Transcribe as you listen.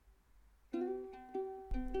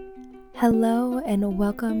Hello, and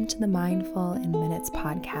welcome to the Mindful in Minutes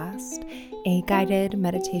podcast, a guided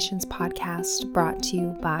meditations podcast brought to you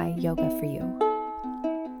by Yoga for You.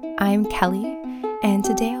 I'm Kelly, and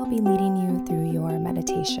today I'll be leading you through your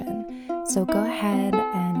meditation. So go ahead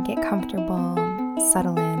and get comfortable,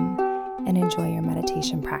 settle in, and enjoy your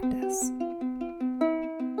meditation practice.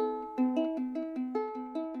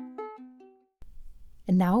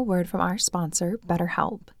 And now a word from our sponsor,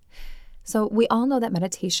 BetterHelp. So we all know that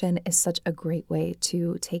meditation is such a great way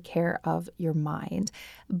to take care of your mind,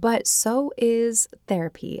 but so is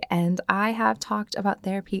therapy. And I have talked about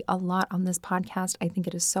therapy a lot on this podcast. I think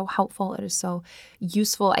it is so helpful. It is so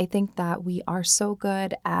useful. I think that we are so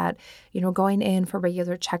good at, going in for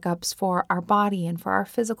regular checkups for our body and for our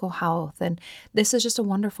physical health. And this is just a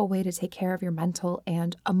wonderful way to take care of your mental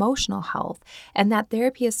and emotional health. And that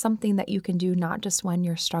therapy is something that you can do not just when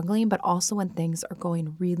you're struggling, but also when things are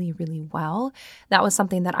going really, really well. That was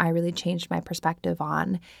something that I really changed my perspective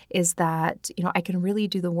on, is that, I can really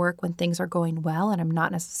do the work when things are going well and I'm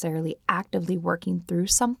not necessarily actively working through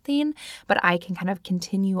something, but I can kind of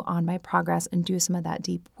continue on my progress and do some of that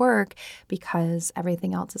deep work because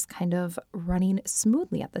everything else is kind of running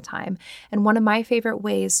smoothly at the time. And one of my favorite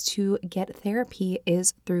ways to get therapy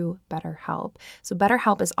is through BetterHelp. So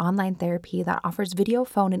BetterHelp is online therapy that offers video,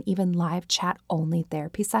 phone, and even live chat only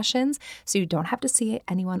therapy sessions. So you don't have to see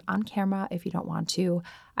anyone on camera if you don't want to.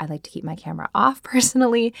 I like to keep my camera off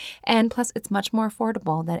personally. And plus, it's much more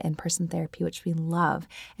affordable than in-person therapy, which we love.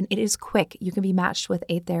 And it is quick. You can be matched with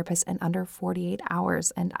a therapist in under 48 hours.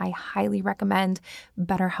 And I highly recommend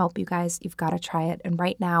BetterHelp, you guys. You've got to try it. And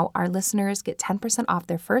right now, our listeners get 10% off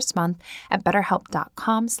their first month at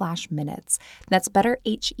betterhelp.com/minutes. That's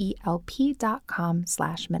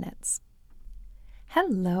betterhelp.com/minutes.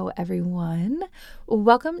 Hello, everyone.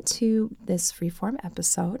 Welcome to this freeform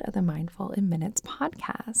episode of the Mindful in Minutes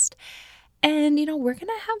podcast. And, we're going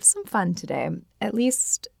to have some fun today. At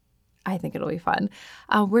least I think it'll be fun.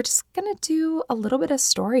 We're just going to do a little bit of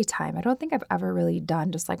story time. I don't think I've ever really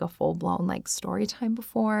done just like a full-blown story time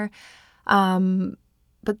before.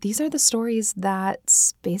 But these are the stories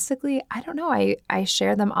that basically, I don't know, I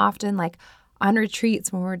share them often on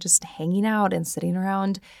retreats when we're just hanging out and sitting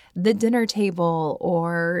around the dinner table,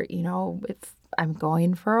 or, if I'm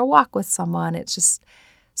going for a walk with someone. It's just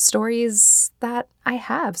stories that I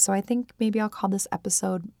have. So I think maybe I'll call this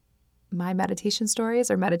episode My Meditation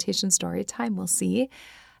Stories or Meditation Story Time. We'll see.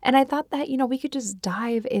 And I thought that, we could just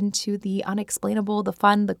dive into the unexplainable, the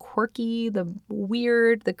fun, the quirky, the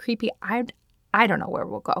weird, the creepy. I don't know where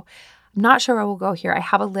we'll go. I'm not sure where we'll go here. I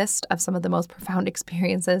have a list of some of the most profound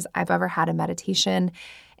experiences I've ever had in meditation,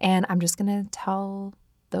 and I'm just going to tell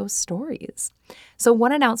those stories. So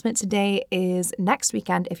one announcement today is next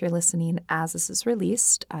weekend, if you're listening as this is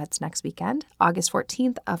released, it's next weekend, August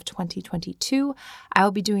 14th of 2022. I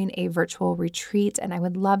will be doing a virtual retreat, and I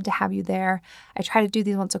would love to have you there. I try to do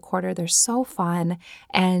these once a quarter. They're so fun.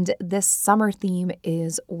 And this summer theme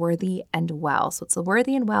is Worthy and Well. So it's a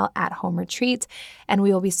Worthy and Well at home retreat, and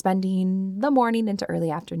we will be spending the morning into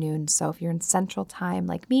early afternoon. So if you're in Central Time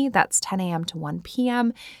like me, that's 10 a.m. to 1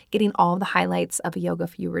 p.m., getting all the highlights of a Yoga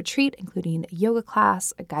for You retreat, including a yoga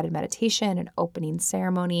class, a guided meditation, an opening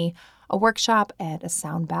ceremony, a workshop, and a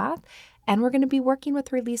sound bath. And we're going to be working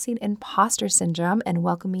with releasing imposter syndrome and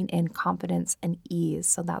welcoming in confidence and ease.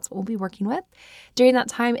 So that's what we'll be working with. During that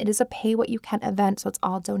time, it is a pay what you can event, so it's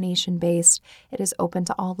all donation based. It is open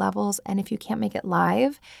to all levels. And if you can't make it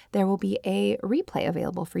live, there will be a replay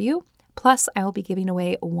available for you. Plus, I will be giving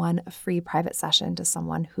away one free private session to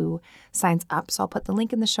someone who signs up. So I'll put the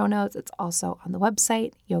link in the show notes. It's also on the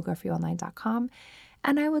website, yogaforyouonline.com.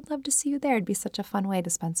 And I would love to see you there. It'd be such a fun way to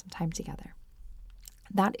spend some time together.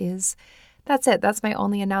 That's it. That's my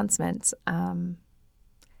only announcement.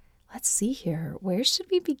 Let's see here. Where should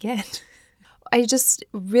we begin? I just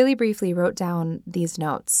really briefly wrote down these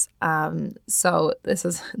notes. So this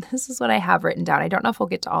is what I have written down. I don't know if we'll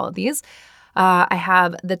get to all of these. I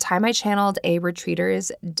have the time I channeled a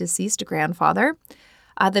retreater's deceased grandfather,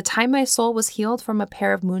 the time my soul was healed from a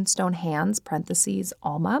pair of moonstone hands, parentheses,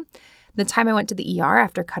 Alma, the time I went to the ER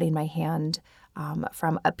after cutting my hand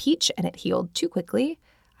from a peach and it healed too quickly,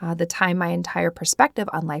 the time my entire perspective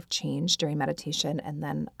on life changed during meditation and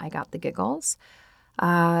then I got the giggles.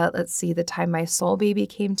 Let's see, the time my soul baby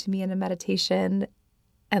came to me in a meditation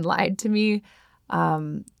and lied to me.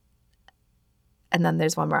 And then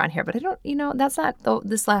there's one more on here, but I don't, that's not,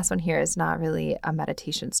 this last one here is not really a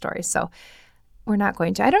meditation story. So we're not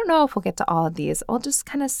going to, I don't know if we'll get to all of these. We'll just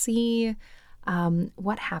kind of see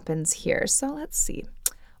what happens here. So let's see.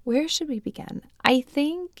 Where should we begin? I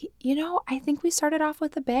think we started off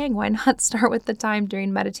with a bang. Why not start with the time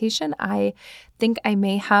during meditation? I think I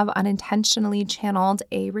may have unintentionally channeled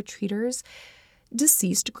a retreater's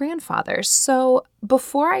deceased grandfather. So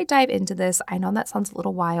before I dive into this, I know that sounds a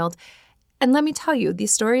little wild. And let me tell you,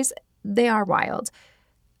 these stories, they are wild.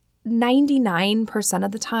 99%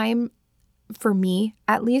 of the time, for me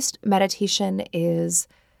at least, meditation is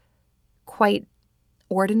quite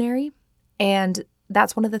ordinary. And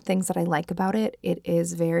that's one of the things that I like about it. It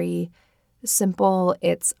is very simple.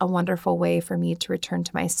 It's a wonderful way for me to return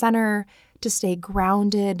to my center, to stay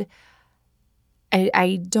grounded.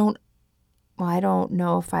 I don't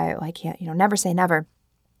know if I can't, never say never,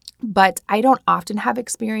 but I don't often have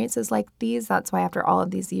experiences like these. That's why after all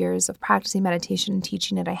of these years of practicing meditation and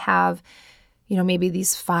teaching it, I have, maybe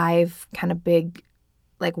these 5 kind of big,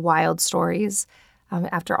 like wild stories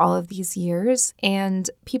after all of these years. And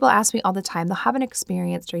people ask me all the time, they'll have an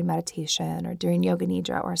experience during meditation or during yoga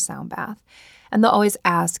nidra or a sound bath. And they'll always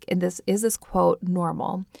ask, is this quote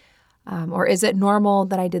normal? Or is it normal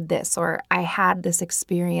that I did this? Or I had this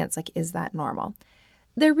experience, like, is that normal?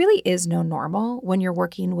 There really is no normal when you're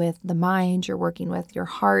working with the mind, you're working with your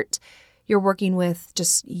heart, you're working with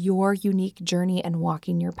just your unique journey and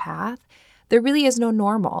walking your path. There really is no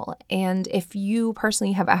normal. And if you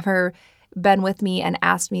personally have ever been with me and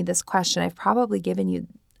asked me this question, I've probably given you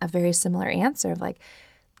a very similar answer of like,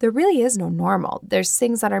 there really is no normal. There's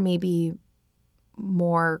things that are maybe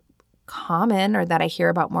more common or that I hear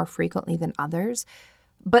about more frequently than others,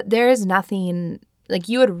 but there is nothing, like,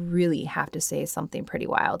 you would really have to say something pretty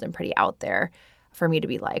wild and pretty out there for me to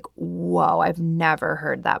be like, whoa, I've never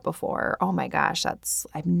heard that before. Oh my gosh,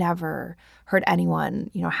 I've never heard anyone,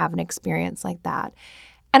 have an experience like that.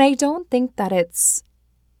 And I don't think that it's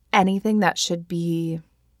anything that should be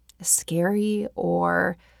scary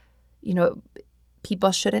or,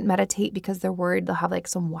 people shouldn't meditate because they're worried they'll have like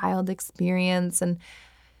some wild experience. And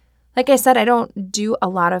like I said, I don't do a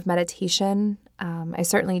lot of meditation. I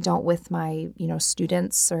certainly don't with my,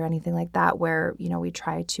 students or anything like that where, we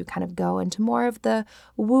try to kind of go into more of the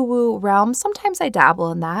woo-woo realm. Sometimes I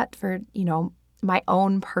dabble in that for, my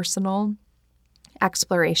own personal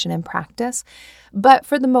exploration and practice. But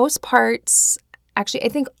for the most part, actually, I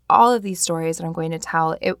think all of these stories that I'm going to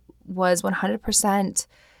tell, it was 100%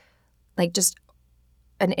 like just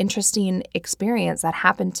an interesting experience that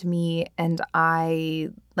happened to me, and I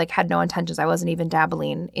had no intentions. I wasn't even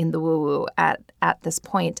dabbling in the woo-woo at this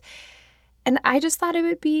point. And I just thought it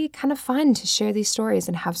would be kind of fun to share these stories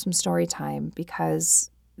and have some story time,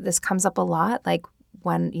 because this comes up a lot. Like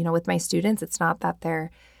when, with my students, it's not that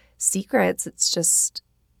they're secrets. It's just,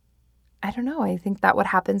 I don't know. I think that what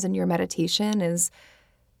happens in your meditation is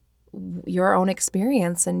your own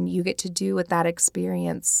experience, and you get to do with that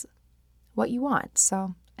experience what you want.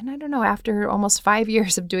 So, and I don't know, after almost 5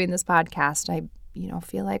 years of doing this podcast, I,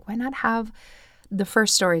 feel like why not have the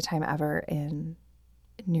first story time ever in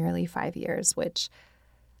nearly 5 years, which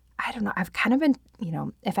I don't know. I've kind of been,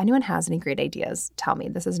 if anyone has any great ideas, tell me.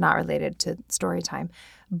 This is not related to story time,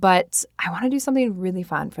 but I want to do something really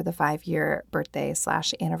fun for the 5-year birthday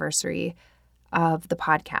 / anniversary of the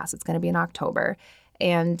podcast. It's going to be in October.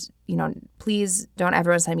 And, please don't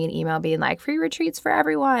everyone send me an email being like, free retreats for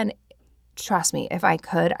everyone. Trust me, if I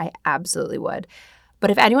could, I absolutely would. But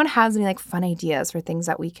if anyone has any fun ideas for things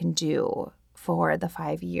that we can do for the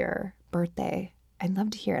 5-year birthday, I'd love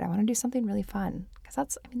to hear it. I want to do something really fun, because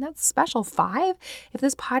that's special. 5? If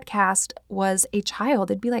this podcast was a child,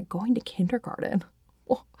 it'd be like going to kindergarten.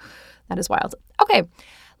 Oh, that is wild. Okay,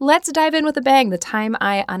 let's dive in with a bang. The time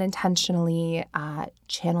I unintentionally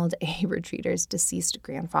channeled a retreater's deceased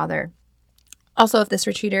grandfather. Also, if this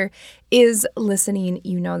retreater is listening,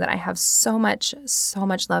 you know that I have so much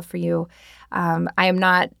love for you. I am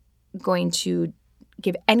not going to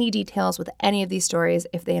give any details with any of these stories.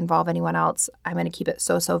 If they involve anyone else, I'm going to keep it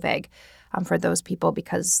so vague for those people,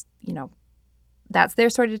 because, that's their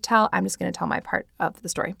story to tell. I'm just going to tell my part of the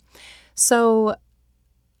story. So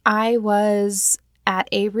I was at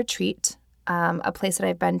a retreat, a place that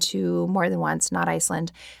I've been to more than once, not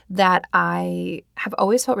Iceland, that I have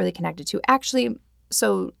always felt really connected to. Actually,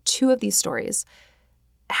 so 2 of these stories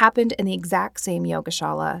happened in the exact same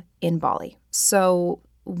yogashala in Bali. So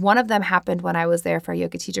one of them happened when I was there for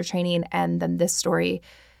yoga teacher training, and then this story,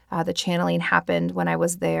 the channeling, happened when I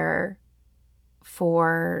was there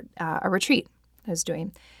for a retreat I was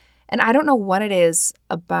doing. And I don't know what it is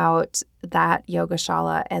about that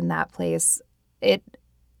yogashala and that place.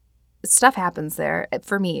 Stuff happens there.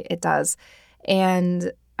 For me, it does.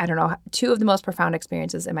 And I don't know, 2 of the most profound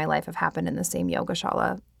experiences in my life have happened in the same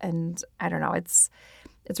yogashala. And I don't know, it's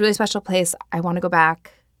a really special place. I want to go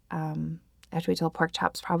back. I have to wait till pork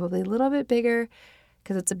chop's probably a little bit bigger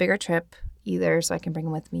because it's a bigger trip, either so I can bring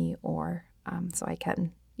him with me or so I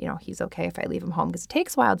can, he's okay if I leave him home because it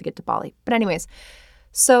takes a while to get to Bali. But anyways,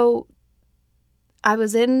 so I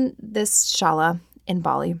was in this shala in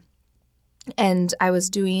Bali, and I was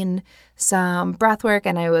doing some breath work,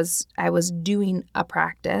 and I was doing a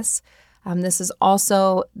practice. This is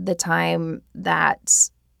also the time that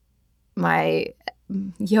my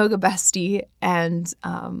yoga bestie and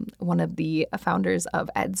one of the founders of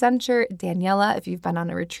Ed Zencher, Daniela. If you've been on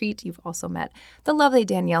a retreat, you've also met the lovely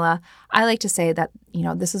Daniela. I like to say that,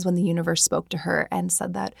 this is when the universe spoke to her and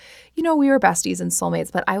said that, we were besties and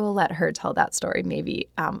soulmates, but I will let her tell that story maybe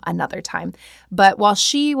another time. But while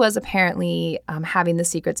she was apparently having the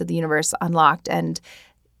secrets of the universe unlocked, and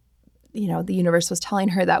the universe was telling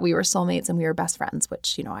her that we were soulmates and we were best friends,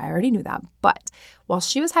 which, I already knew that. But while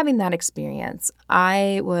she was having that experience,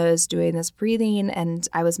 I was doing this breathing and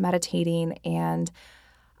I was meditating, and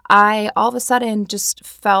I all of a sudden just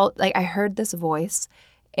felt like I heard this voice,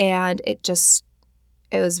 and it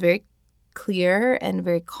was very clear and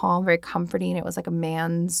very calm, very comforting. It was like a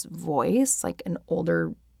man's voice, like an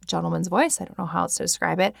older gentleman's voice. I don't know how else to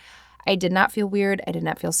describe it. I did not feel weird. I did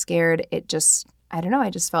not feel scared. I don't know. I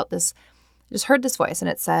just felt this, just heard this voice, and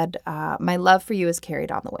it said, my love for you is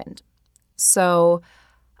carried on the wind. So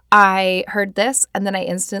I heard this, and then I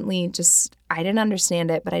instantly I didn't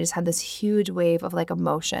understand it, but I just had this huge wave of like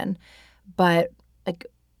emotion, but like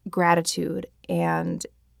gratitude. And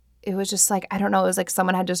it was just like, I don't know, it was like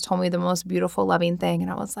someone had just told me the most beautiful, loving thing.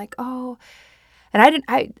 And I was like, oh, and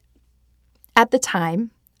at the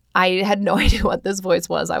time, I had no idea what this voice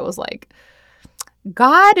was. I was like,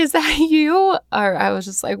 God, is that you? Or I was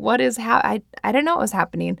just like, what is I didn't know what was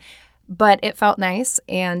happening, but it felt nice,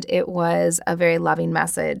 and it was a very loving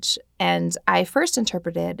message. And I first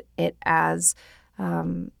interpreted it as,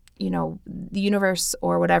 the universe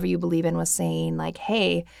or whatever you believe in was saying like,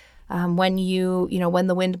 hey, when when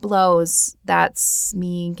the wind blows, that's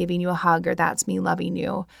me giving you a hug, or that's me loving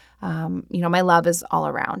you. My love is all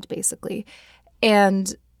around, basically.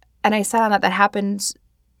 And I sat on that. That happened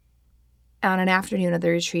on an afternoon of the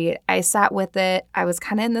retreat. I sat with it. I was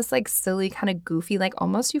kind of in this like silly, kind of goofy, like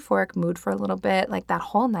almost euphoric mood for a little bit, like that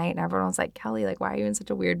whole night. And everyone was like, Kelly, like, why are you in such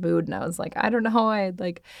a weird mood? And I was like, I don't know. I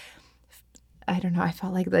don't know. I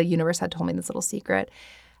felt like the universe had told me this little secret.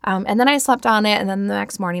 And then I slept on it. And then the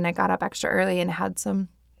next morning I got up extra early and had some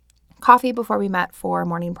coffee before we met for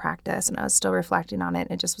morning practice. And I was still reflecting on it.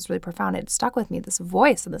 And it just was really profound. It stuck with me, this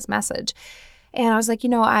voice and this message. And I was like,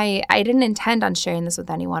 I didn't intend on sharing this with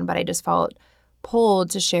anyone, but I just felt pulled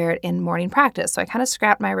to share it in morning practice. So I kind of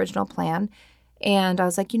scrapped my original plan, and I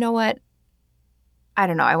was like, you know what? I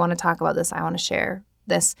don't know. I want to talk about this. I want to share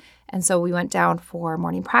this. And so we went down for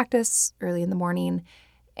morning practice early in the morning,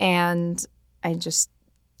 and I just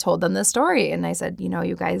told them this story. And I said,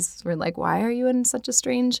 you guys were like, why are you in such a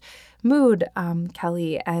strange mood,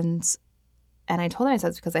 Kelly? And I told them, I said,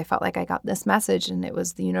 it's because I felt like I got this message, and it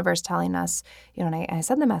was the universe telling us, and I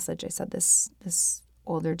said the message. I said, this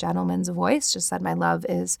older gentleman's voice just said, my love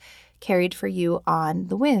is carried for you on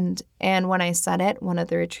the wind. And when I said it, one of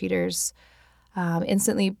the retreaters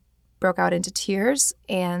instantly broke out into tears.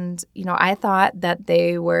 And, I thought that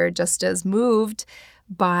they were just as moved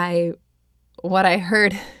by what I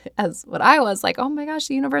heard as what I was like, oh my gosh,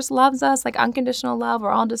 the universe loves us, like unconditional love.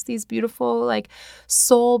 We're all just these beautiful, like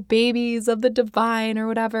soul babies of the divine or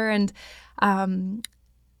whatever. And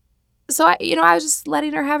so I was just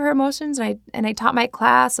letting her have her emotions, and I taught my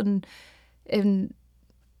class, and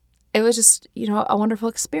it was just, a wonderful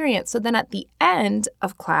experience. So then at the end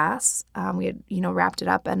of class, we had, wrapped it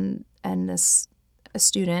up, and a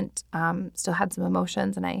student still had some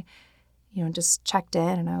emotions, and I just checked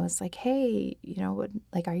in, and I was like, hey,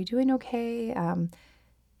 are you doing okay?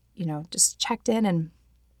 Just checked in. And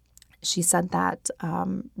she said that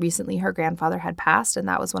recently her grandfather had passed, and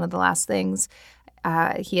that was one of the last things.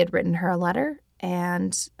 He had written her a letter,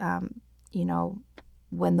 and,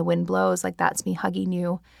 when the wind blows, like, that's me hugging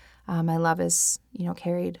you. My love is,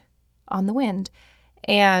 carried on the wind.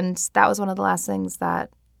 And that was one of the last things that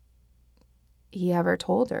he ever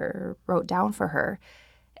told her, or wrote down for her.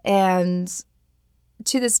 And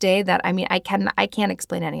to this day, I can't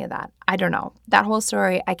explain any of that. I don't know. That whole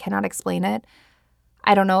story, I cannot explain it.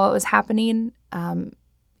 I don't know what was happening.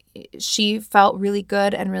 She felt really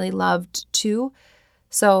good and really loved too.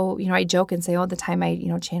 So, I joke and say, the time I,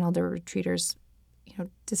 channeled the retreater's,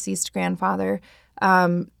 deceased grandfather.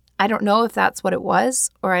 I don't know if that's what it was,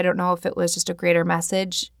 or I don't know if it was just a greater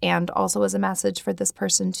message and also was a message for this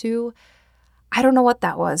person too. I don't know what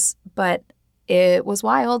that was, but it was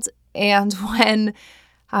wild. And when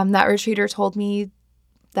That retreater told me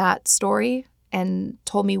that story and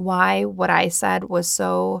told me why what I said was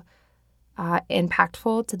so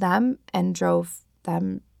impactful to them and drove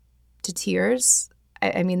them to tears.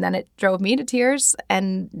 I mean, then it drove me to tears,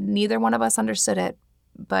 and neither one of us understood it,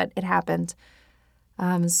 but it happened.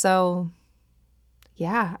 So,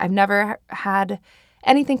 yeah, I've never had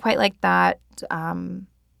anything quite like that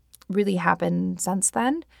really happen since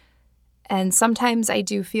then. And sometimes I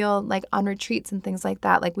do feel like on retreats and things like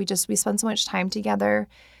that, like we spend so much time together.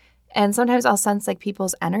 And sometimes I'll sense like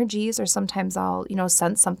people's energies, or sometimes I'll,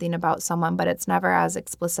 sense something about someone, but it's never as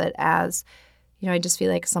explicit as, I just feel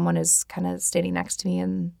like someone is kind of standing next to me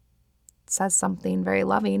and says something very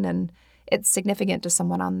loving, and it's significant to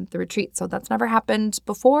someone on the retreat. So that's never happened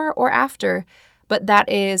before or after, but that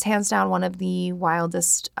is hands down one of the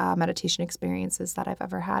wildest meditation experiences that I've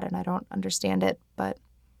ever had. And I don't understand it, but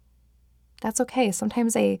that's okay.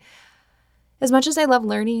 Sometimes as much as I love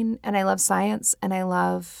learning and I love science and I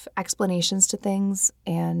love explanations to things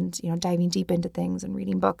and, diving deep into things and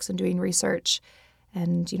reading books and doing research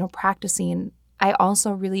and, practicing, I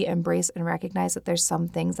also really embrace and recognize that there's some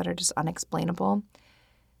things that are just unexplainable.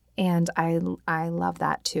 And I love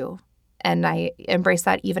that too. And I embrace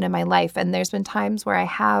that even in my life. And there's been times where I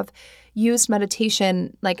have used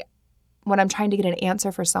meditation, like when I'm trying to get an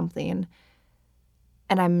answer for something,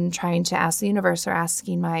 and I'm trying to ask the universe or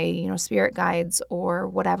asking my, spirit guides or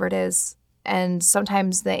whatever it is. And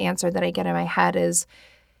sometimes the answer that I get in my head is,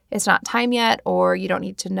 it's not time yet, or you don't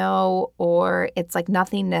need to know, or it's like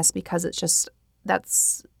nothingness because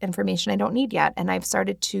that's information I don't need yet. And I've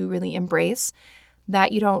started to really embrace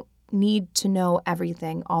that you don't need to know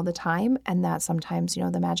everything all the time, and that sometimes,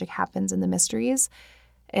 the magic happens in the mysteries,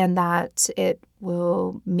 and that it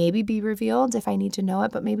will maybe be revealed if I need to know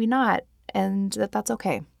it, but maybe not. And that's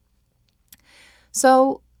okay.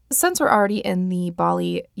 So since we're already in the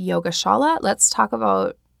Bali Yoga Shala, let's talk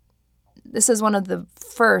about, this is one of the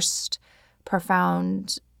first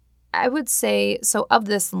profound, I would say, so of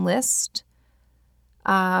this list,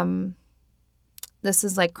 this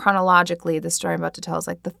is like chronologically, the story I'm about to tell is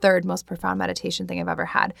like the third most profound meditation thing I've ever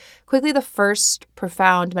had. Quickly, the first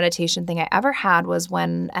profound meditation thing I ever had was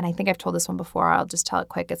when, and I think I've told this one before, I'll just tell it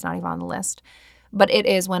quick, it's not even on the list. But it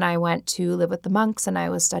is when I went to live with the monks and I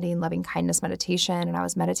was studying loving kindness meditation, and I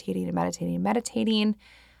was meditating and meditating and meditating.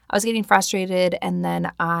 I was getting frustrated, and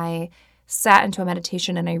then I sat into a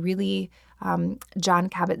meditation, and I really, Jon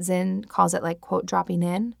Kabat-Zinn calls it like, quote, dropping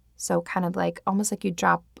in. So kind of like, almost like you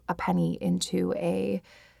drop a penny into a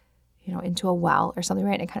well or something,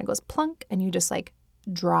 right? And it kind of goes plunk, and you just like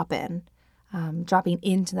drop in, dropping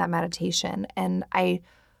into that meditation. And I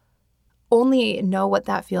only know what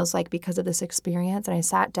that feels like because of this experience. And I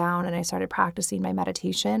sat down and I started practicing my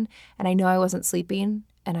meditation, and I know I wasn't sleeping.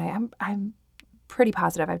 And I'm pretty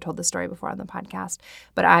positive I've told this story before on the podcast,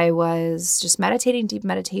 but I was just meditating, deep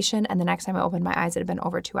meditation. And the next time I opened my eyes, it had been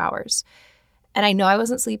over 2 hours. And I know I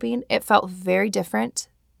wasn't sleeping. It felt very different.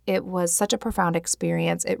 It was such a profound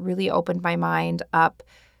experience. It really opened my mind up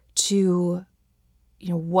to,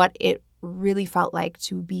 what it really felt like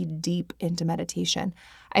to be deep into meditation.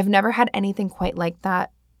 I've never had anything quite like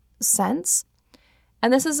that since.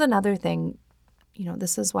 And this is another thing,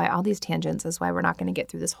 this is why all these tangents is why we're not going to get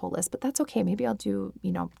through this whole list, but that's okay. Maybe I'll do,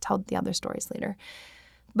 tell the other stories later.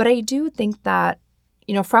 But I do think that,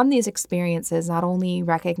 from these experiences, not only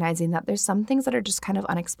recognizing that there's some things that are just kind of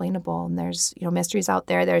unexplainable, and there's, mysteries out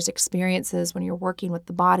there, there's experiences when you're working with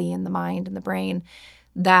the body and the mind and the brain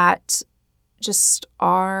that just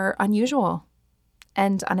are unusual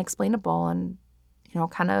and unexplainable and,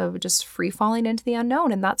 kind of just free falling into the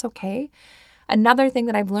unknown, and that's okay. Another thing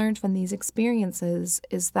that I've learned from these experiences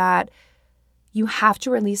is that you have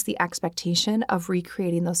to release the expectation of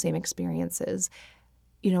recreating those same experiences.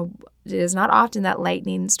 It is not often that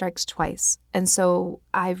lightning strikes twice. And so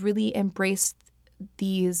I've really embraced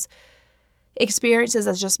these experiences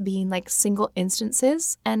as just being like single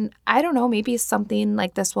instances. And I don't know, maybe something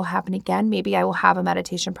like this will happen again. Maybe I will have a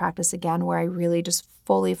meditation practice again where I really just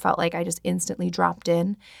fully felt like I just instantly dropped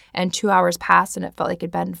in and 2 hours passed and it felt like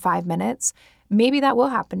it'd been 5 minutes. Maybe that will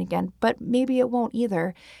happen again, but maybe it won't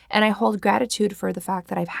either. And I hold gratitude for the fact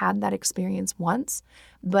that I've had that experience once,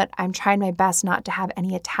 but I'm trying my best not to have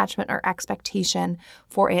any attachment or expectation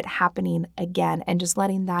for it happening again, and just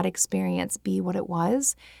letting that experience be what it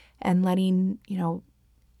was, and letting,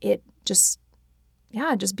 it just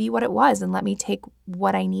be what it was, and let me take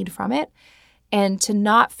what I need from it, and to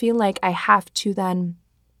not feel like I have to then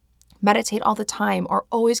meditate all the time or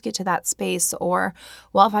always get to that space, or,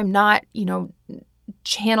 well, if I'm not,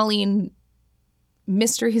 channeling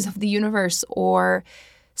mysteries of the universe or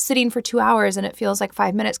sitting for 2 hours and it feels like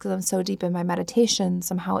 5 minutes because I'm so deep in my meditation,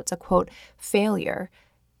 somehow it's a quote failure.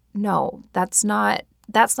 No, that's not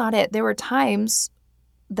it. There were times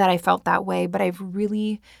that I felt that way, but I've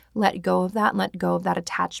really let go of that and let go of that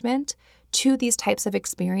attachment to these types of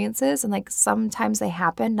experiences. And like sometimes they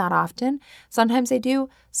happen, not often. Sometimes they do,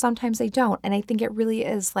 sometimes they don't. And I think it really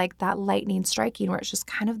is like that lightning striking where it's just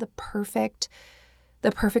kind of the perfect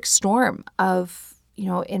storm of,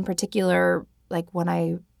 in particular, like when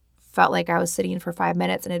I felt like I was sitting for 5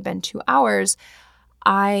 minutes and it had been 2 hours,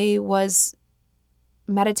 I was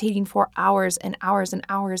meditating for hours and hours and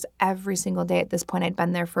hours every single day. At this point, I'd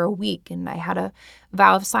been there for a week and I had a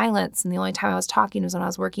vow of silence. And the only time I was talking was when I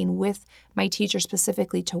was working with my teacher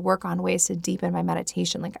specifically to work on ways to deepen my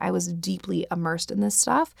meditation. Like I was deeply immersed in this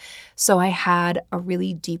stuff. So I had a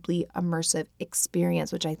really deeply immersive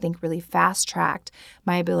experience, which I think really fast-tracked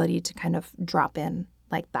my ability to kind of drop in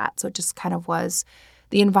like that. So it just kind of was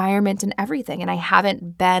the environment and everything. And I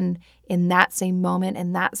haven't been in that same moment,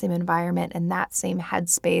 in that same environment, in that same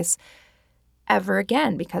headspace ever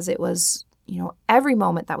again, because it was, every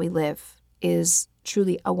moment that we live is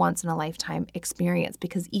truly a once in a lifetime experience.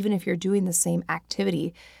 Because even if you're doing the same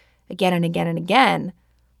activity again and again and again,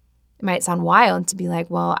 it might sound wild to be like,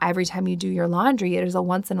 well, every time you do your laundry, it is a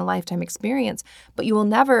once in a lifetime experience, but you will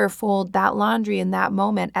never fold that laundry in that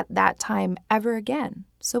moment at that time ever again.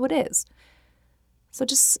 So it is. So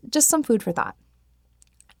just some food for thought.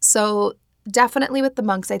 So definitely with the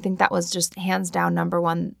monks, I think that was just hands down number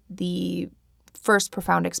one, the first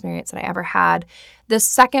profound experience that I ever had. The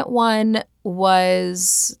second one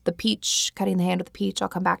was the peach, cutting the hand with the peach. I'll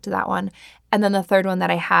come back to that one. And then the third one that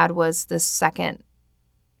I had was the second,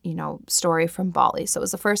 story from Bali. So it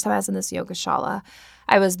was the first time I was in this yogashala.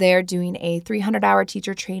 I was there doing a 300-hour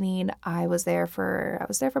teacher training. I was there for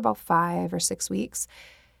about 5 or 6 weeks.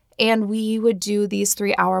 And we would do these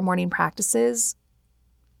 3-hour morning practices.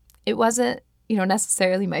 It wasn't,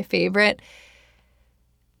 necessarily my favorite.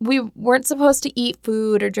 We weren't supposed to eat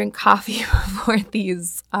food or drink coffee before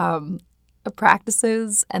these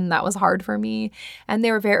practices, and that was hard for me. And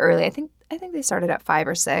they were very early. I think they started at 5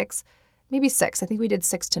 or 6, maybe 6. I think we did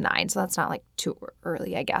 6 to 9, so that's not like too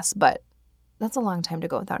early, I guess. But that's a long time to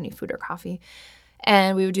go without any food or coffee.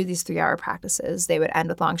 And we would do these 3-hour practices. They would end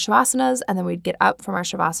with long shavasanas, and then we'd get up from our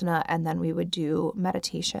shavasana, and then we would do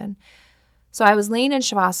meditation. So I was laying in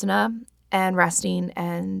shavasana and resting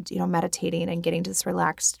and, meditating and getting to this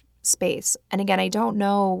relaxed space. And again, I don't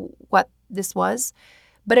know what this was,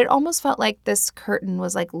 but it almost felt like this curtain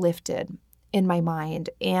was like lifted in my mind.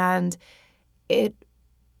 And it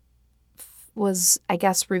was, I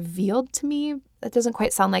guess, revealed to me. That doesn't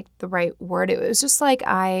quite sound like the right word. It was just like if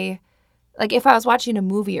I was watching a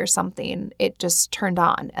movie or something, it just turned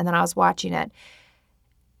on and then I was watching it.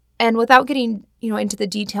 And without getting, into the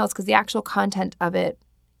details, because the actual content of it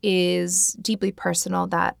is deeply personal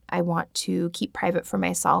that I want to keep private for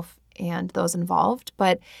myself and those involved.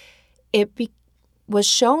 But it was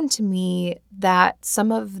shown to me that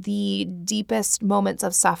some of the deepest moments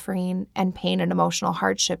of suffering and pain and emotional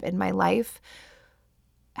hardship in my life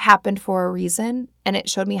happened for a reason. And it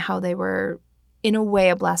showed me how they were, in a way,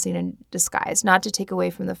 a blessing in disguise. Not to take away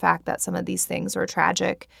from the fact that some of these things were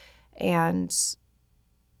tragic and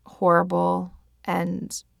horrible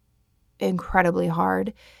and incredibly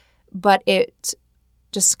hard, but it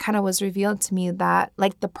just kind of was revealed to me that,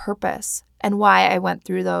 like, the purpose and why I went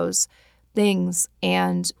through those things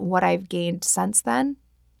and what I've gained since then.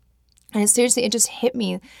 And it just hit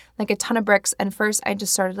me like a ton of bricks. And first I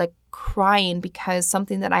just started like crying because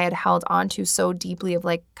something that I had held onto so deeply of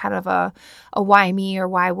like kind of a why me, or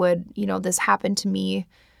why would, this happen to me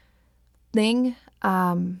thing,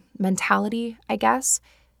 mentality, I guess.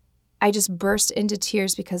 I just burst into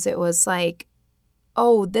tears because it was like,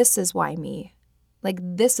 oh, this is why me. Like,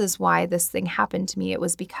 this is why this thing happened to me. It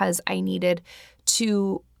was because I needed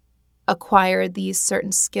to acquire these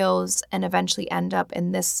certain skills and eventually end up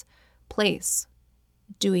in this place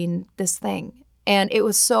doing this thing. And it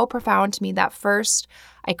was so profound to me that first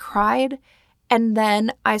I cried and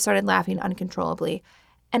then I started laughing uncontrollably.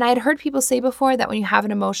 And I had heard people say before that when you have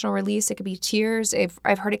an emotional release, it could be tears.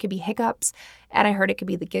 I've heard it could be hiccups, and I heard it could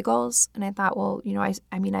be the giggles. And I thought, well,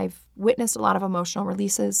 I've witnessed a lot of emotional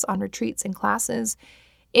releases on retreats and classes.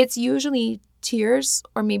 It's usually tears,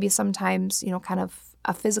 or maybe sometimes, kind of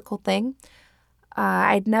a physical thing.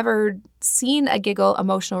 I'd never seen a giggle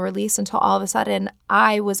emotional release until all of a sudden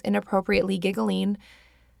I was inappropriately giggling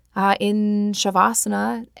in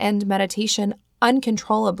shavasana and meditation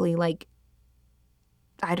uncontrollably. Like,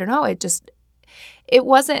 I don't know, it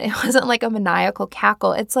wasn't like a maniacal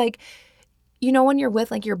cackle. It's like, when you're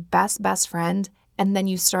with like your best friend and then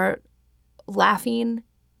you start laughing,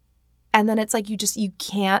 and then it's like you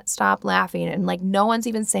can't stop laughing, and like no one's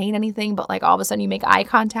even saying anything, but like all of a sudden you make eye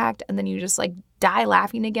contact, and then you just like die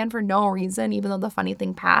laughing again for no reason, even though the funny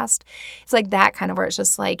thing passed. It's like that kind of where it's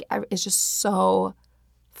just like, it's just so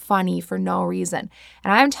funny for no reason.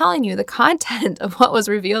 And I'm telling you, the content of what was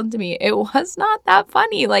revealed to me, it was not that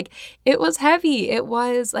funny. Like, it was heavy. It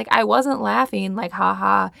was like, I wasn't laughing like,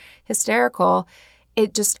 haha, hysterical.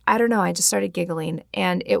 It just, I don't know. I just started giggling,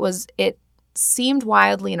 and it seemed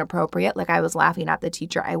wildly inappropriate. Like I was laughing at the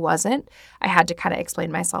teacher. I wasn't. I had to kind of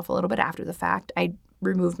explain myself a little bit after the fact. I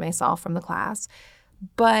removed myself from the class,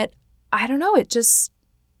 but I don't know. It just,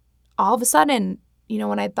 all of a sudden,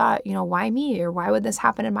 when I thought, why me, or why would this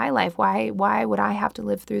happen in my life? Why would I have to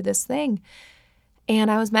live through this thing? And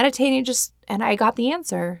I was meditating and I got the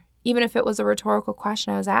answer. Even if it was a rhetorical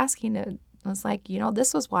question I was asking, I was like,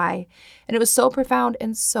 this was why. And it was so profound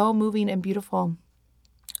and so moving and beautiful.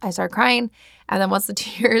 I started crying. And then once the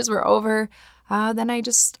tears were over, then I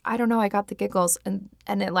don't know, I got the giggles, and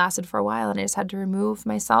it lasted for a while, and I just had to remove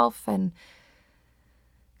myself and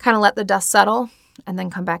kind of let the dust settle, and then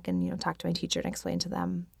come back and, talk to my teacher and explain to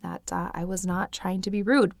them that I was not trying to be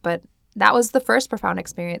rude. But that was the first profound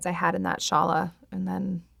experience I had in that shala. And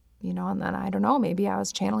then, I don't know, maybe I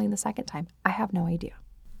was channeling the second time. I have no idea.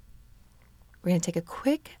 We're going to take a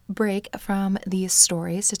quick break from these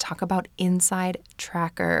stories to talk about Inside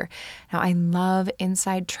Tracker. Now, I love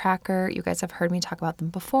Inside Tracker. You guys have heard me talk about them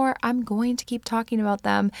before. I'm going to keep talking about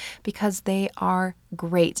them because they are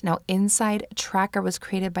great. Now, Inside Tracker was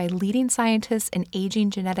created by leading scientists in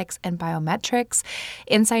aging genetics and biometrics.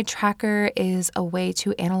 Inside Tracker is a way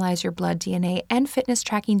to analyze your blood DNA and fitness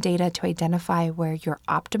tracking data to identify where you're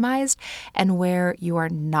optimized and where you are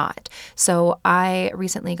not. So I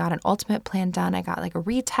recently got an ultimate plan done. I got like a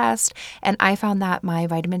retest, and I found that my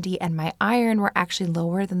vitamin D and my iron were actually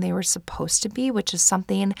lower than they were supposed to be, which is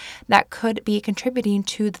something that could be contributing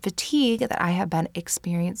to the fatigue that I have been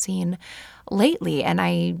experiencing lately. And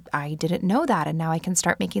I didn't know that. And now I can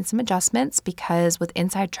start making some adjustments, because with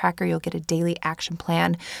Inside Tracker, you'll get a daily action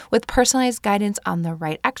plan with personalized guidance on the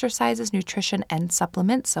right exercises, nutrition, and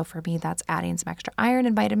supplements. So for me, that's adding some extra iron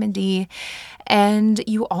and vitamin D. And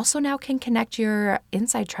you also now can connect your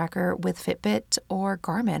Inside Tracker with Fitbit or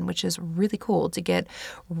Garmin, which is really cool to get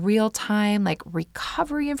real-time like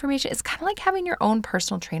recovery information. It's kind of like having your own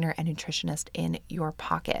personal trainer and nutritionist in your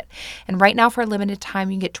pocket. And right now, for a limited time,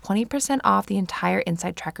 you can get 20% off the entire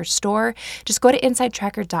Inside Tracker store. Just go to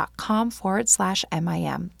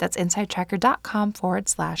insidetracker.com/MIM. That's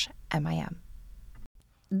insidetracker.com/MIM.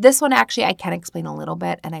 This one, actually, I can explain a little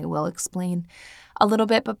bit, and I will explain a little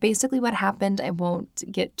bit, but basically what happened, I won't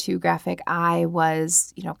get too graphic. I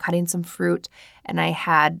was, cutting some fruit, and I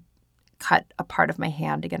had cut a part of my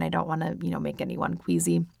hand. Again, I don't want to, make anyone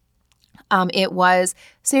queasy. It was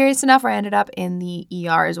serious enough where I ended up in the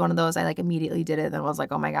ER. Is one of those I like immediately did it, and then was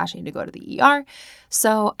like, oh my gosh, I need to go to the ER.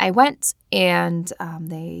 So I went, and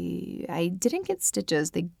I didn't get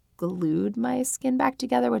stitches. They glued my skin back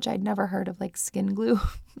together, which I'd never heard of, like skin glue.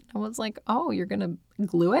 I was like, oh, you're gonna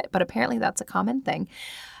glue it? But apparently that's a common thing.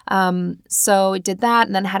 So I did that,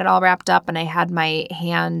 and then had it all wrapped up, and I had my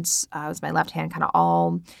hand, it was my left hand, kind of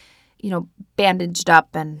all, bandaged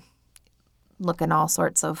up and looking all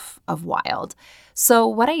sorts of wild. So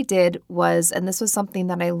what I did was, and this was something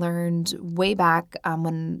that I learned way back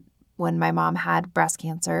when my mom had breast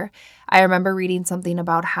cancer, I remember reading something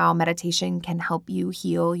about how meditation can help you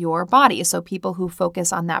heal your body. So people who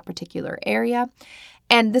focus on that particular area.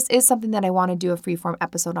 And this is something that I want to do a freeform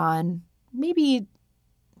episode on. Maybe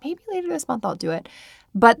later this month I'll do it.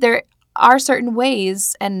 But there are certain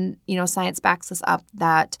ways, and science backs this up,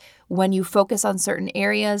 that when you focus on certain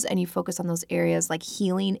areas and you focus on those areas like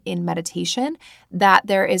healing in meditation, that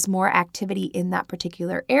there is more activity in that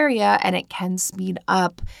particular area, and it can speed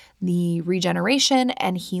up the regeneration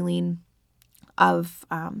and healing of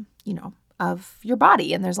of your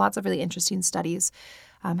body. And there's lots of really interesting studies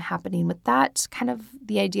happening with that, kind of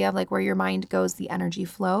the idea of like where your mind goes, the energy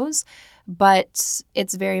flows. But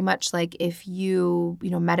it's very much like if you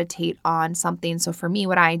meditate on something. So for me,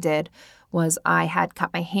 what I did was I had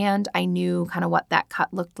cut my hand. I knew kind of what that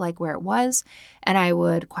cut looked like, where it was, and I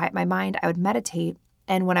would quiet my mind. I would meditate.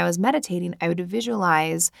 And when I was meditating, I would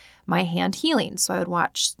visualize my hand healing. So I would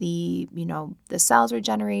watch the cells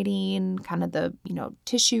regenerating, kind of the,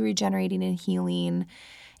 tissue regenerating and healing.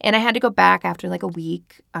 And I had to go back after like a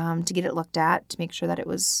week to get it looked at to make sure that it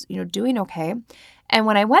was, doing okay. And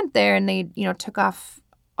when I went there and they, took off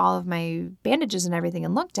all of my bandages and everything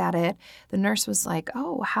and looked at it, the nurse was like,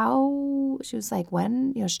 oh, how, she was like,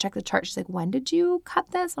 when, she checked the chart. She's like, when did you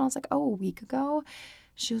cut this? And I was like, oh, a week ago.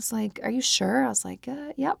 She was like, are you sure? I was like,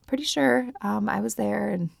 yep, pretty sure. I was there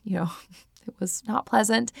and, it was not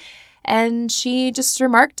pleasant. And she just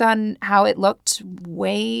remarked on how it looked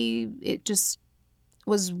it just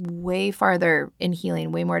was way farther in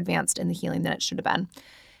healing, way more advanced in the healing than it should have been.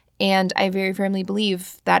 And I very firmly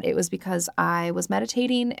believe that it was because I was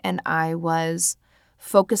meditating and I was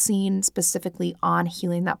focusing specifically on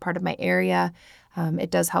healing that part of my area. It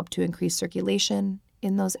does help to increase circulation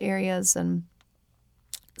in those areas. And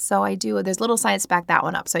so there's little science to back that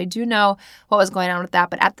one up. So I do know what was going on with that.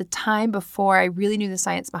 But at the time, before I really knew the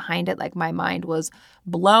science behind it, like my mind was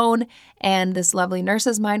blown and this lovely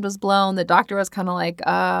nurse's mind was blown. The doctor was kind of like,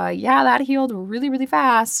 yeah, that healed really, really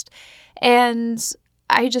fast. And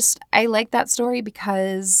I like that story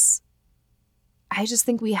because I just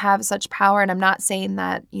think we have such power. And I'm not saying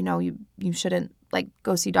that, you shouldn't like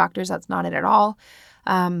go see doctors. That's not it at all.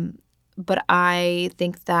 But I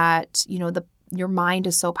think that, your mind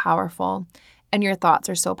is so powerful and your thoughts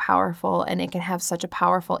are so powerful and it can have such a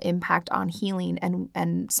powerful impact on healing.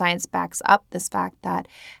 And science backs up this fact that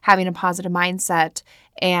having a positive mindset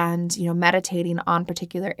and, meditating on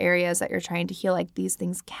particular areas that you're trying to heal, like these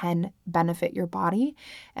things can benefit your body.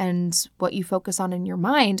 And what you focus on in your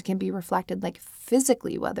mind can be reflected like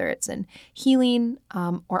physically, whether it's in healing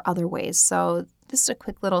or other ways. So just a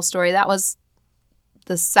quick little story. That was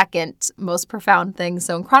the second most profound thing.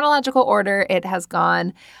 So in chronological order, it has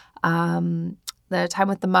gone the time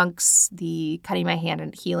with the monks, the cutting my hand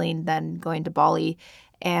and healing, then going to Bali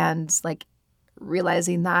and like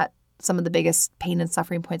realizing that some of the biggest pain and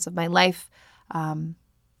suffering points of my life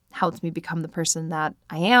helped me become the person that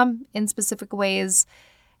I am in specific ways.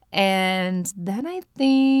 And then I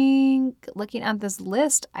think looking at this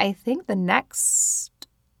list, I think the next,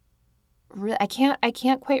 I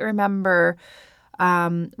can't quite remember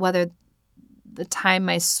whether the time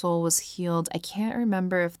my soul was healed, I can't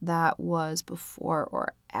remember if that was before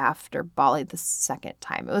or after Bali the second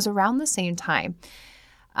time. It was around the same time.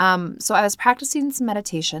 So I was practicing some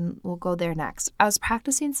meditation. We'll go there next. I was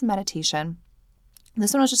practicing some meditation.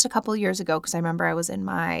 This one was just a couple of years ago because I remember I was in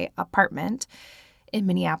my apartment in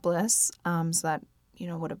Minneapolis. So that,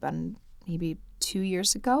 would have been maybe 2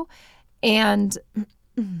 years ago. And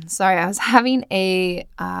sorry, I was having a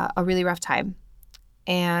really rough time.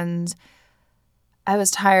 And I was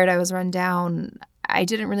tired. I was run down. I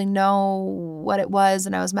didn't really know what it was.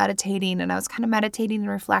 And I was meditating and I was kind of meditating and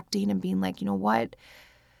reflecting and being like,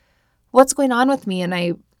 what's going on with me?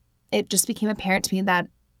 And it just became apparent to me that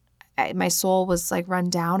my soul was like run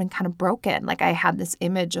down and kind of broken. Like I had this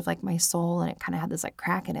image of like my soul and it kind of had this like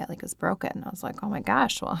crack in it, like it was broken. I was like, oh my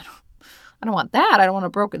gosh, well, I don't want that. I don't want a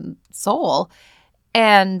broken soul.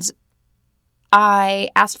 And I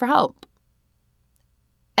asked for help.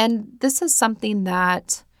 And this is something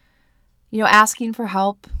that, asking for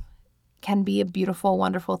help can be a beautiful,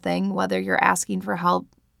 wonderful thing, whether you're asking for help.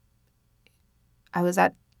 I was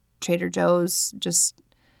at Trader Joe's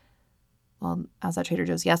I was at Trader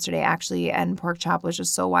Joe's yesterday actually, and pork chop was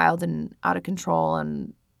just so wild and out of control.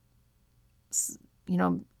 And,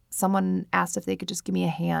 someone asked if they could just give me a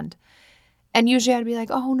hand. And usually I'd be like,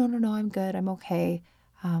 oh, no, I'm good. I'm okay.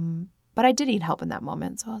 But I did need help in that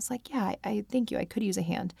moment. So I was like, yeah, I thank you. I could use a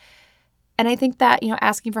hand. And I think that,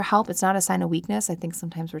 asking for help, it's not a sign of weakness. I think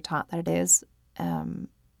sometimes we're taught that it is.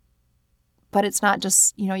 But it's not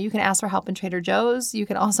just, you can ask for help in Trader Joe's. You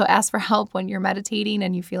can also ask for help when you're meditating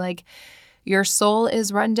and you feel like your soul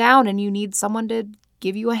is run down and you need someone to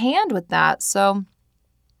give you a hand with that. So,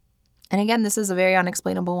 and again, this is a very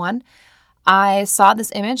unexplainable one. I saw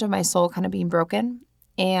this image of my soul kind of being broken.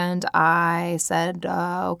 And I said,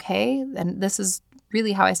 okay. And this is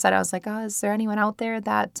really how I said it. I was like, is there anyone out there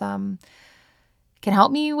that can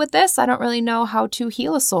help me with this? I don't really know how to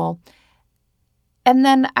heal a soul. And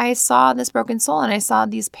then I saw this broken soul and I saw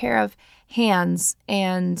these pair of hands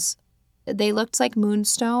and they looked like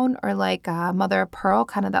moonstone or like mother of pearl,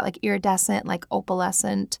 kind of that like iridescent, like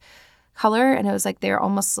opalescent color. And it was like they're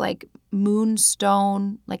almost like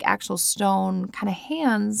moonstone, like actual stone kind of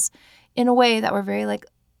hands in a way that were very like,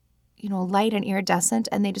 light and iridescent.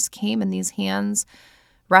 And they just came and these hands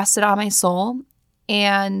rested on my soul.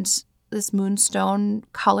 And this moonstone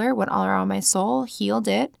color went all around my soul, healed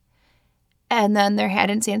it. And then I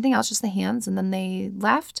didn't say anything else, just the hands. And then they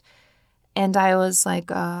left. And I was like,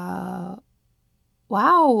 wow.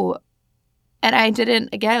 And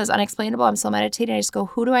it was unexplainable. I'm still meditating. I just go,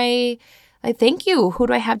 thank you. Who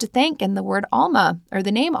do I have to thank? And the word Alma or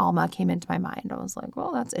the name Alma came into my mind. I was like,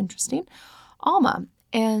 well, that's interesting. Alma.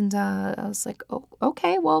 And I was like, oh,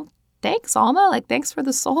 okay, well, thanks, Alma. Like, thanks for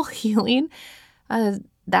the soul healing.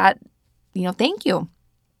 That, thank you.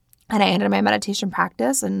 And I ended my meditation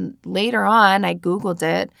practice. And later on, I Googled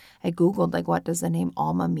it. I Googled, like, what does the name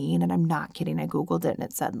Alma mean? And I'm not kidding. I Googled it and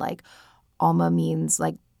it said, like, Alma means,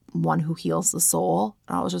 like, one who heals the soul.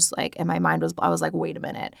 And I was just like, and I was like, wait a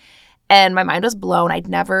minute. And my mind was blown. I'd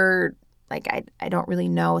never, like, I don't really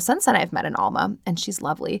know. Since then, I've met an Alma and she's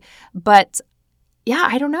lovely. But yeah,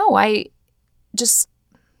 I don't know. I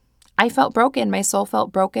felt broken. My soul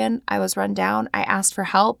felt broken. I was run down. I asked for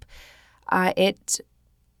help. It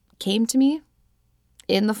came to me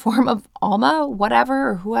in the form of Alma, whatever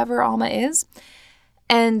or whoever Alma is.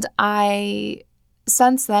 And I,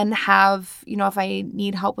 since then, have, if I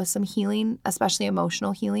need help with some healing, especially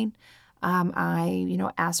emotional healing, I,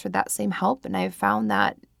 ask for that same help. And I've found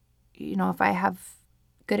that, if I have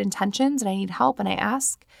good intentions and I need help and I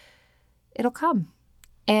ask, it'll come.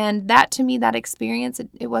 And that, to me, that experience,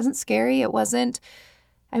 it wasn't scary. It wasn't,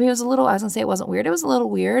 it was a little, I was going to say it wasn't weird. It was a little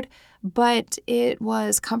weird, but it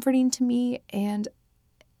was comforting to me and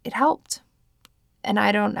it helped. And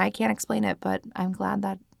I can't explain it, but I'm glad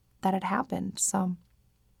that it happened. So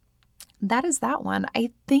that is that one.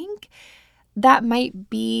 I think that might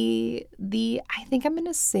be I think I'm going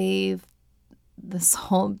to save this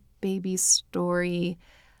whole baby story.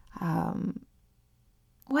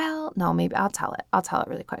 Well, no, maybe I'll tell it. I'll tell it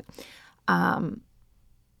really quick.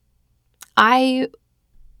 I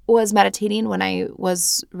was meditating when I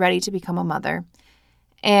was ready to become a mother.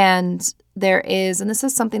 And and this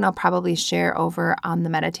is something I'll probably share over on the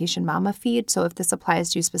Meditation Mama feed. So if this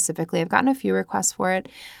applies to you specifically, I've gotten a few requests for it,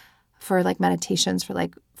 for like meditations for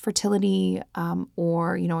like fertility,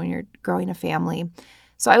 or, when you're growing a family.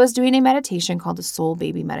 So I was doing a meditation called the Soul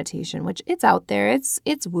Baby Meditation, which it's out there. It's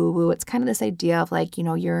woo-woo. It's kind of this idea of like,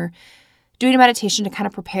 you're doing a meditation to kind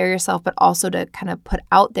of prepare yourself, but also to kind of put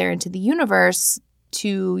out there into the universe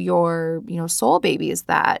to your, soul babies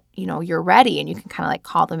that, you're ready, and you can kind of like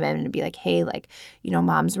call them in and be like, hey, like,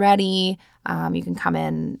 mom's ready. You can come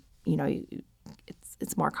in,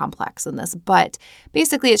 it's more complex than this, but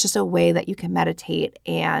basically it's just a way that you can meditate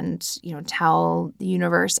and, tell the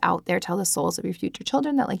universe out there, tell the souls of your future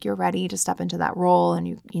children that like you're ready to step into that role, and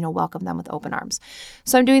you welcome them with open arms.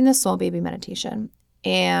 So I'm doing this soul baby meditation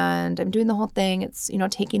and I'm doing the whole thing. It's,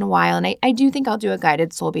 taking a while. And I do think I'll do a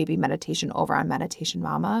guided soul baby meditation over on Meditation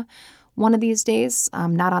Mama one of these days,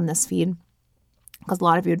 not on this feed. Because a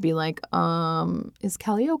lot of you would be like, is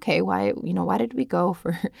Kelly okay? Why did we go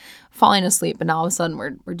for falling asleep and now all of a sudden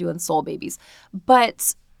we're doing soul babies?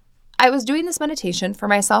 But I was doing this meditation for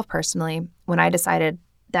myself personally when I decided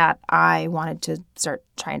that I wanted to start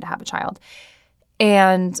trying to have a child.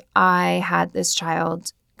 And I had this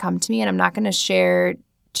child come to me, and I'm not going to share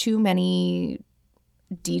too many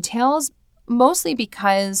details, mostly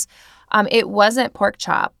because it wasn't Pork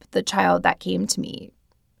Chop, the child that came to me.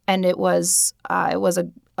 And it was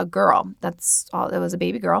a girl. That's all. It was a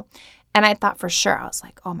baby girl. And I thought for sure, I was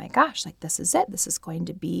like, oh my gosh, like this is it. This is going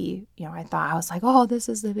to be, I was like, oh, this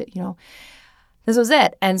is this was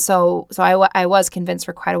it. And so I was convinced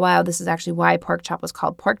for quite a while. This is actually why Pork Chop was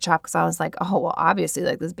called Pork Chop, because I was like, oh, well, obviously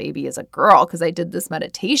like this baby is a girl, because I did this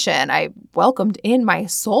meditation. I welcomed in my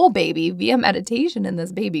soul baby via meditation, and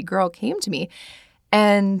this baby girl came to me.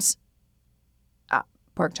 And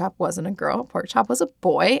Pork Chop wasn't a girl. Pork Chop was a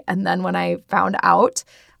boy. And then when I found out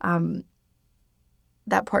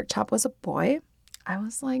that Pork Chop was a boy, I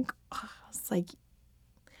was like, I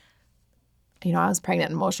was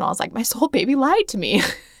pregnant and emotional. I was like, my soul baby lied to me.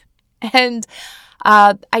 And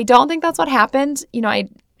I don't think that's what happened. I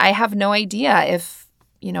have no idea if,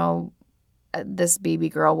 this baby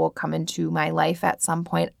girl will come into my life at some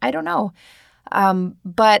point. I don't know.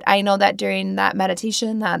 But I know that during that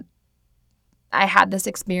meditation that I had this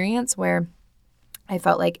experience where I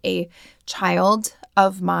felt like a child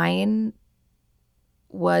of mine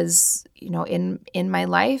was, in my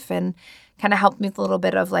life, and kind of helped me with a little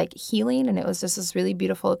bit of like healing. And it was just this really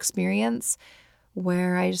beautiful experience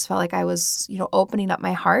where I just felt like I was, opening up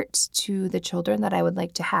my heart to the children that I would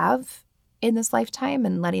like to have in this lifetime,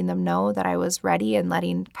 and letting them know that I was ready, and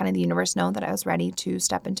letting kind of the universe know that I was ready to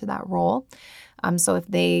step into that role. So if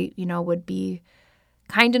they, would be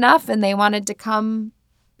kind enough and they wanted to come,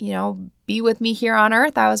 be with me here on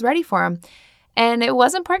earth, I was ready for them. And it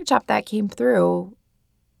wasn't Pork Chop that came through.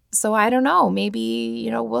 So I don't know, maybe,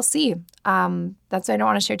 we'll see. That's why I don't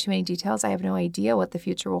want to share too many details. I have no idea what the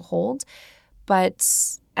future will hold. But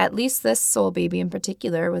at least this soul baby in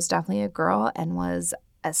particular was definitely a girl and was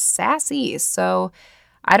a sassy. So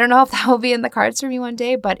I don't know if that will be in the cards for me one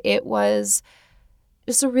day, but it was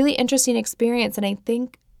just a really interesting experience. And I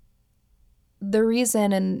think the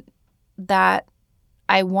reason and that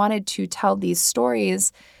I wanted to tell these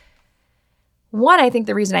stories, one, I think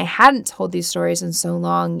the reason I hadn't told these stories in so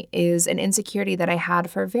long is an insecurity that I had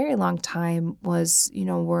for a very long time was,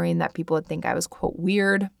 worrying that people would think I was, quote,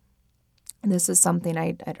 weird. And this is something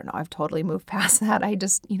I don't know, I've totally moved past that. I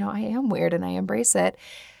just, I am weird and I embrace it.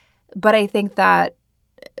 But I think that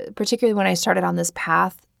particularly when I started on this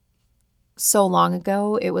path so long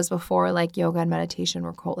ago, it was before like yoga and meditation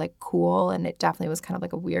were cool. And it definitely was kind of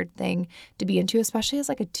like a weird thing to be into, especially as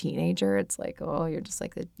like a teenager. It's like, oh, you're just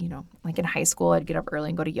like, like in high school, I'd get up early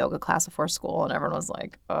and go to yoga class before school. And everyone was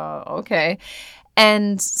like, okay.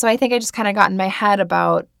 And so I think I just kind of got in my head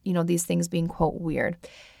about, these things being, quote, weird.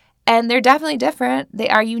 And they're definitely different. They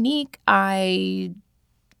are unique. I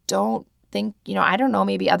don't think, I don't know,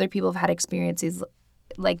 maybe other people have had experiences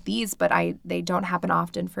like these, but they don't happen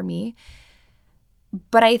often for me.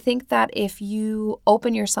 But I think that if you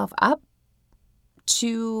open yourself up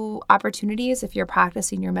to opportunities, if you're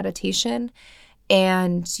practicing your meditation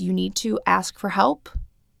and you need to ask for help,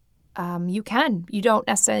 you can. You don't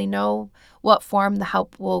necessarily know what form the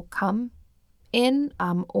help will come in,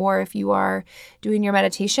 or if you are doing your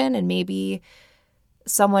meditation and maybe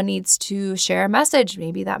someone needs to share a message,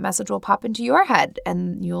 maybe that message will pop into your head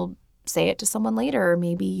and you'll say it to someone later. Or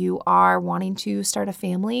maybe you are wanting to start a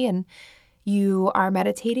family and you are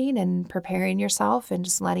meditating and preparing yourself and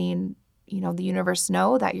just letting, the universe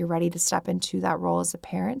know that you're ready to step into that role as a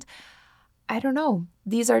parent. I don't know.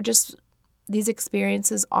 These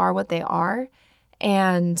experiences are what they are.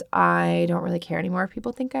 And I don't really care anymore if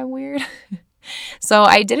people think I'm weird. So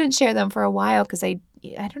I didn't share them for a while because I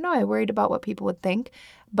don't know, I worried about what people would think.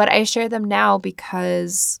 But I share them now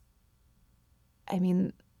because,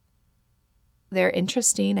 they're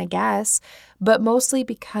interesting, I guess. But mostly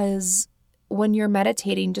because when you're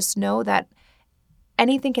meditating, just know that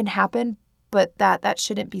anything can happen, but that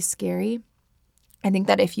shouldn't be scary. I think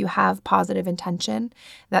that if you have positive intention,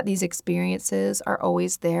 that these experiences are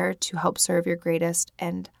always there to help serve your greatest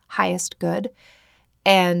and highest good,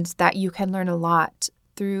 and that you can learn a lot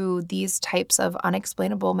through these types of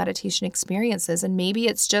unexplainable meditation experiences. And maybe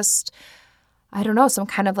it's just, I don't know, some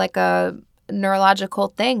kind of like a neurological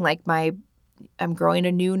thing, like I'm growing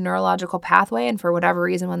a new neurological pathway, and for whatever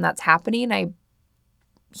reason, when that's happening, I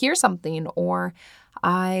hear something or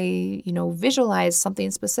I, visualize something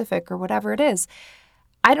specific or whatever it is.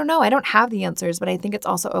 I don't know. I don't have the answers, but I think it's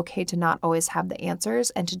also okay to not always have the answers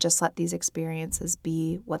and to just let these experiences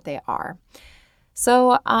be what they are.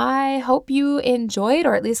 So I hope you enjoyed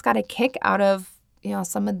or at least got a kick out of,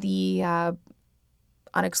 some of the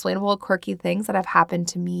unexplainable, quirky things that have happened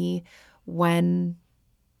to me when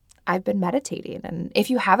I've been meditating. And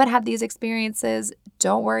if you haven't had these experiences,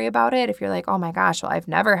 don't worry about it. If you're like, oh my gosh, well, I've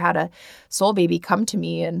never had a soul baby come to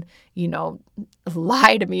me and,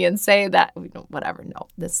 lie to me and say that, whatever. No,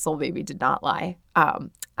 this soul baby did not lie.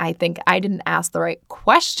 I think I didn't ask the right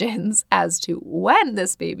questions as to when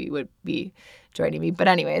this baby would be joining me. But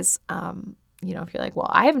anyways, if you're like, well,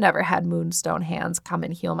 I've never had moonstone hands come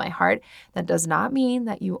and heal my heart, that does not mean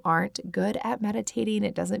that you aren't good at meditating.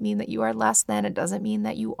 It doesn't mean that you are less than. It doesn't mean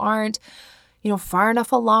that you aren't, far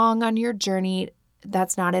enough along on your journey.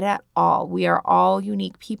 That's not it at all. We are all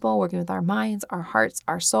unique people working with our minds, our hearts,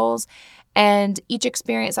 our souls, and each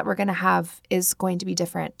experience that we're going to have is going to be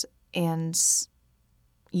different. And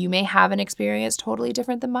you may have an experience totally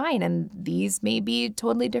different than mine, and these may be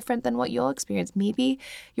totally different than what you'll experience. Maybe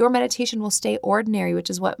your meditation will stay ordinary, which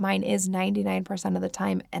is what mine is 99% of the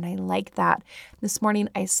time, and I like that. This morning,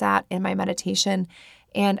 I sat in my meditation,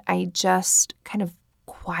 and I just kind of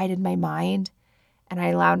quieted my mind, and I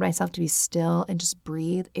allowed myself to be still and just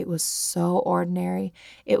breathe. It was so ordinary.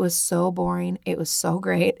 It was so boring. It was so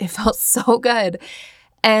great. It felt so good.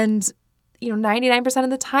 And 99% of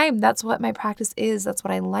the time, that's what my practice is. That's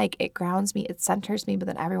what I like. It grounds me. It centers me. But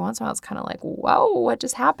then every once in a while, it's kind of like, whoa, what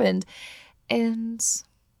just happened? And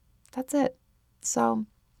that's it. So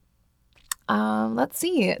let's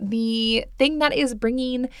see. The thing that is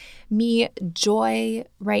bringing me joy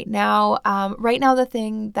right now, the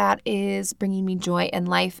thing that is bringing me joy in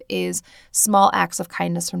life is small acts of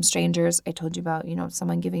kindness from strangers. I told you about,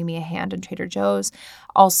 someone giving me a hand in Trader Joe's.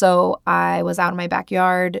 Also, I was out in my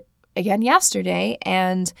backyard again yesterday,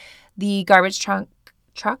 and the garbage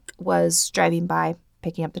truck was driving by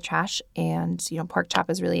picking up the trash, and Pork Chop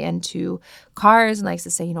is really into cars and likes to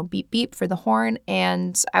say beep beep for the horn,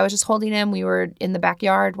 and I was just holding him. We were in the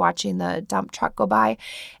backyard watching the dump truck go by,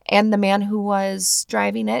 and the man who was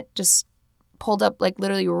driving it just pulled up like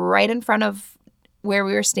literally right in front of where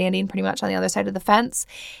we were standing pretty much on the other side of the fence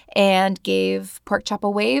and gave Pork Chop a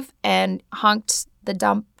wave and honked the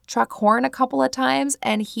dump truck horn a couple of times.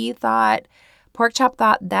 And Pork Chop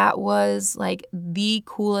thought that was like the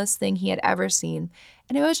coolest thing he had ever seen.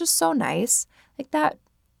 And it was just so nice. Like, that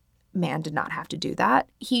man did not have to do that.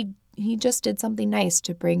 He just did something nice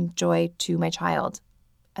to bring joy to my child.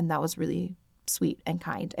 And that was really sweet and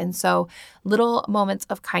kind. And so little moments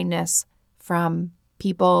of kindness from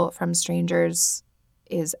people, from strangers,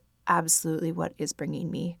 is absolutely what is bringing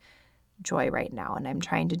me joy right now. And I'm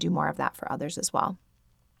trying to do more of that for others as well.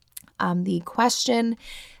 The question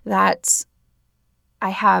that I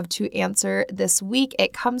have to answer this week,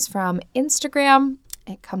 it comes from Instagram.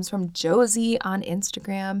 It comes from Josie on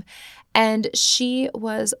Instagram. And she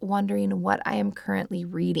was wondering what I am currently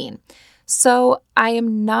reading. So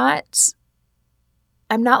I'm not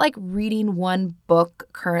like reading one book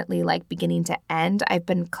currently, like beginning to end. I've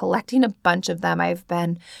been collecting a bunch of them. I've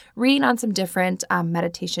been reading on some different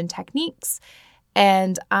meditation techniques.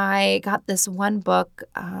 And I got this one book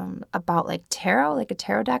about like tarot, like a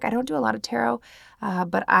tarot deck. I don't do a lot of tarot,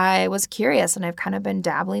 but I was curious and I've kind of been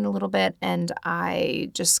dabbling a little bit. And I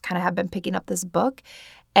just kind of have been picking up this book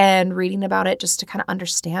and reading about it just to kind of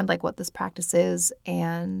understand like what this practice is.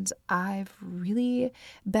 And I've really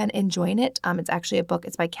been enjoying it. It's actually a book.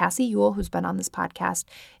 It's by Cassie Ewell, who's been on this podcast.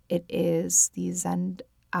 It is the Zen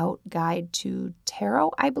Out Guide to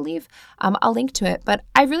Tarot, I believe. I'll link to it. But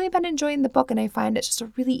I've really been enjoying the book, and I find it's just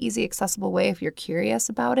a really easy, accessible way if you're curious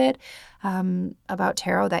about it, about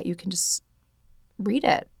tarot, that you can just read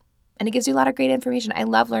it. And it gives you a lot of great information. I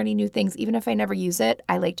love learning new things. Even if I never use it,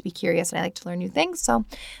 I like to be curious and I like to learn new things. So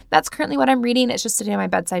that's currently what I'm reading. It's just sitting on my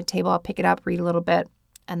bedside table. I'll pick it up, read a little bit,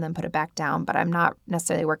 and then put it back down. But I'm not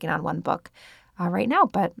necessarily working on one book right now.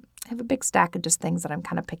 But I have a big stack of just things that I'm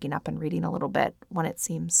kind of picking up and reading a little bit when it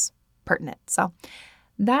seems pertinent. So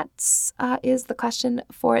that is the question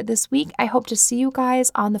for this week. I hope to see you guys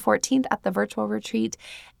on the 14th at the virtual retreat.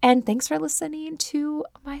 And thanks for listening to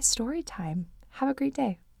my story time. Have a great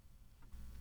day.